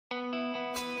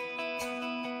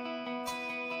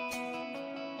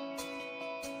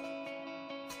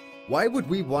Why would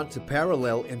we want to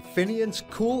parallel Infineon's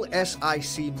cool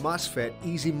SiC MOSFET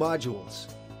easy modules?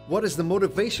 What is the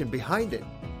motivation behind it?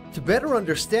 To better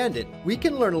understand it, we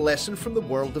can learn a lesson from the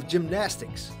world of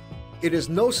gymnastics. It is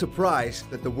no surprise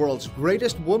that the world's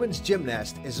greatest women's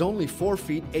gymnast is only 4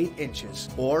 feet 8 inches,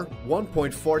 or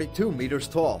 1.42 meters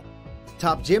tall.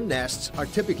 Top gymnasts are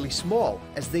typically small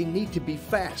as they need to be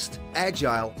fast,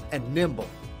 agile, and nimble.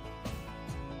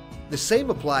 The same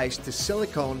applies to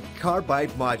silicon carbide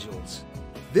modules.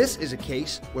 This is a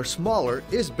case where smaller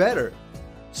is better.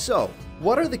 So,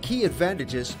 what are the key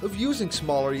advantages of using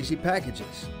smaller easy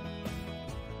packages?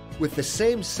 With the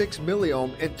same 6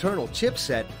 milliohm internal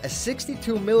chipset, a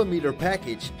 62mm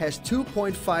package has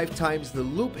 2.5 times the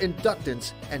loop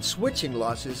inductance and switching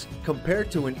losses compared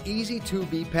to an easy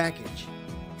 2B package.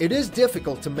 It is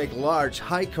difficult to make large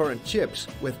high-current chips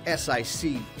with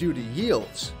SiC due to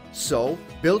yields. So,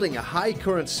 building a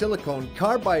high-current silicon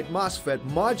carbide MOSFET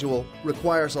module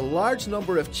requires a large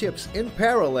number of chips in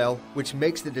parallel, which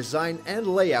makes the design and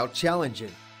layout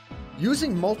challenging.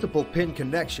 Using multiple pin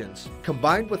connections,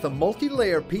 combined with a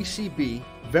multi-layer PCB,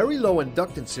 very low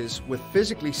inductances with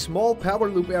physically small power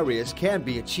loop areas can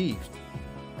be achieved.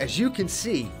 As you can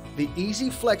see, the easy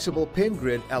flexible pin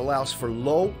grid allows for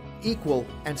low, equal,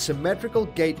 and symmetrical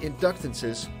gate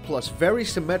inductances plus very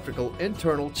symmetrical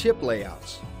internal chip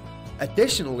layouts.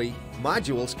 Additionally,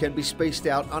 modules can be spaced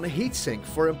out on a heatsink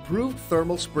for improved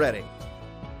thermal spreading.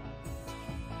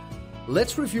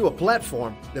 Let's review a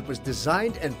platform that was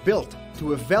designed and built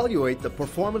to evaluate the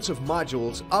performance of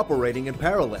modules operating in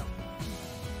parallel.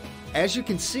 As you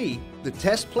can see, the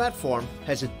test platform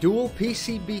has a dual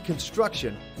PCB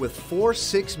construction with 4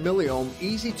 6 milliohm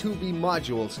easy 2B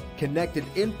modules connected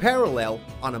in parallel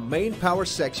on a main power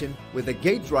section with a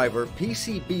gate driver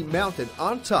PCB mounted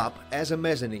on top as a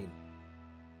mezzanine.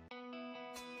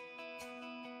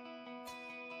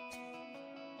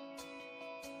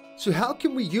 So how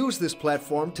can we use this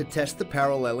platform to test the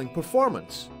paralleling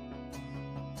performance?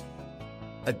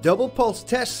 A double pulse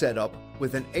test setup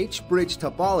with an H-bridge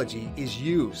topology is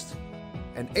used.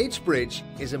 An H-bridge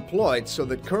is employed so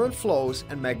that current flows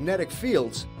and magnetic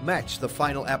fields match the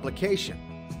final application.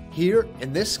 Here,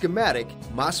 in this schematic,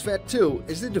 MOSFET 2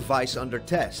 is the device under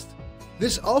test.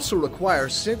 This also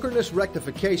requires synchronous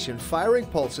rectification firing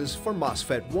pulses for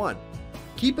MOSFET 1.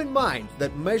 Keep in mind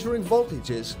that measuring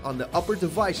voltages on the upper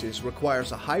devices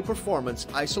requires a high-performance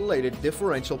isolated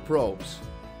differential probes.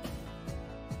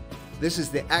 This is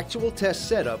the actual test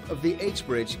setup of the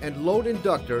H-bridge and load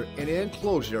inductor in an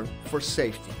enclosure for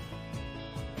safety.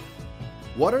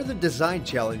 What are the design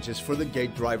challenges for the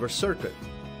gate driver circuit?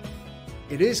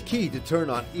 It is key to turn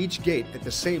on each gate at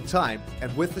the same time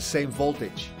and with the same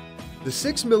voltage. The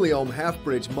 6 milliohm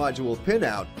half-bridge module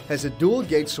pinout has a dual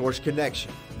gate source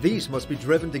connection. These must be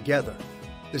driven together.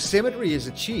 The symmetry is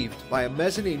achieved by a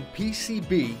mezzanine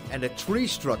PCB and a tree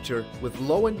structure with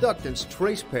low inductance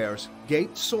trace pairs,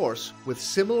 gate source with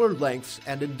similar lengths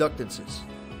and inductances.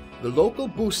 The local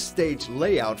boost stage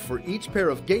layout for each pair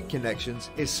of gate connections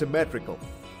is symmetrical.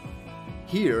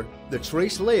 Here, the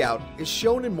trace layout is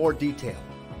shown in more detail.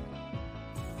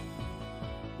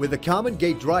 With a common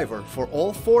gate driver for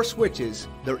all 4 switches,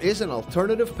 there is an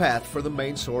alternative path for the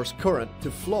main source current to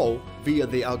flow via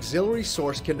the auxiliary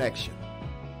source connection.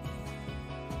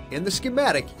 In the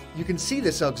schematic, you can see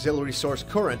this auxiliary source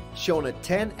current shown at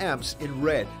 10 amps in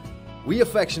red. We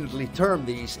affectionately term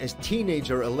these as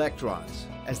teenager electrons,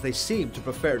 as they seem to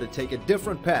prefer to take a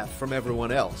different path from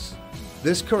everyone else.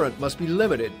 This current must be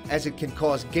limited as it can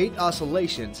cause gate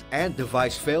oscillations and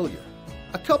device failure.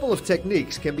 A couple of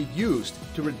techniques can be used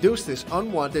to reduce this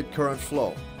unwanted current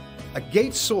flow. A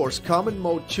gate source common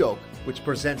mode choke, which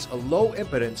presents a low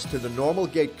impedance to the normal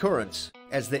gate currents,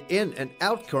 as the in and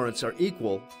out currents are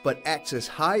equal, but acts as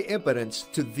high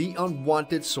impedance to the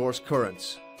unwanted source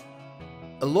currents.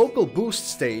 A local boost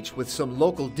stage with some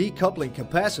local decoupling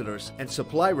capacitors and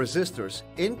supply resistors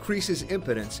increases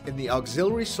impedance in the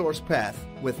auxiliary source path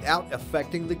without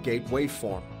affecting the gate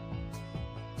waveform.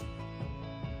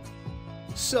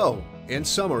 So, in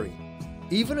summary,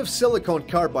 even if silicon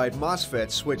carbide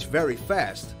MOSFETs switch very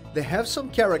fast, they have some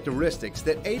characteristics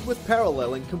that aid with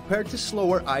paralleling compared to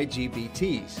slower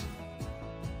IGBTs.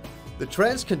 The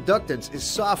transconductance is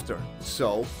softer,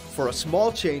 so for a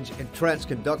small change in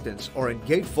transconductance or in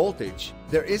gate voltage,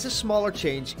 there is a smaller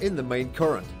change in the main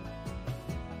current.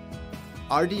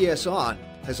 RDS on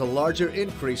has a larger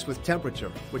increase with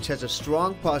temperature, which has a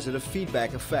strong positive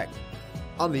feedback effect.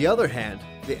 On the other hand,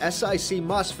 the SiC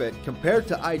MOSFET compared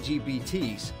to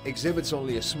IGBTs exhibits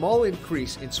only a small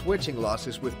increase in switching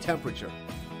losses with temperature.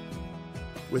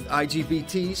 With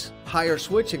IGBTs, higher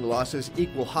switching losses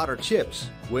equal hotter chips,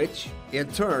 which,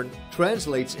 in turn,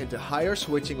 translates into higher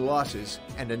switching losses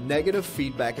and a negative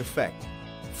feedback effect.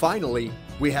 Finally,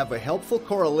 we have a helpful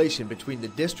correlation between the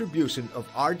distribution of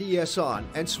RDS(on)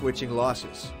 and switching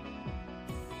losses.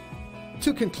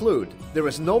 To conclude, there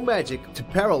is no magic to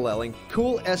paralleling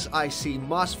cool SiC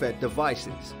MOSFET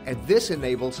devices, and this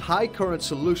enables high current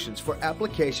solutions for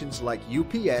applications like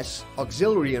UPS,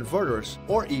 auxiliary inverters,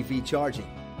 or EV charging.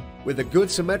 With a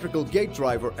good symmetrical gate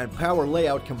driver and power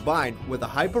layout combined with a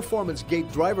high-performance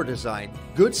gate driver design,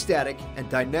 good static and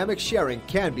dynamic sharing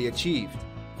can be achieved.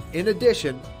 In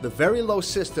addition, the very low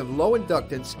system low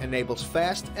inductance enables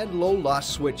fast and low loss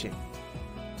switching.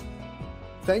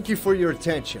 Thank you for your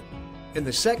attention. In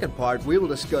the second part, we will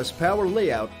discuss power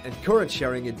layout and current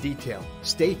sharing in detail.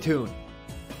 Stay tuned.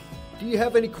 Do you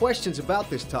have any questions about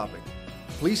this topic?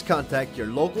 Please contact your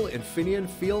local Infineon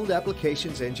Field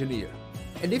Applications Engineer.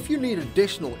 And if you need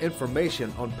additional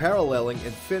information on paralleling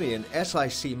Infineon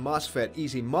SiC MOSFET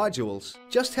easy modules,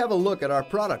 just have a look at our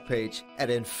product page at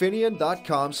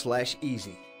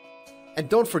infineon.com/easy. And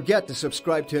don't forget to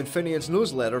subscribe to Infineon's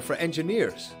newsletter for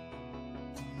engineers.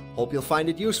 Hope you'll find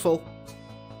it useful.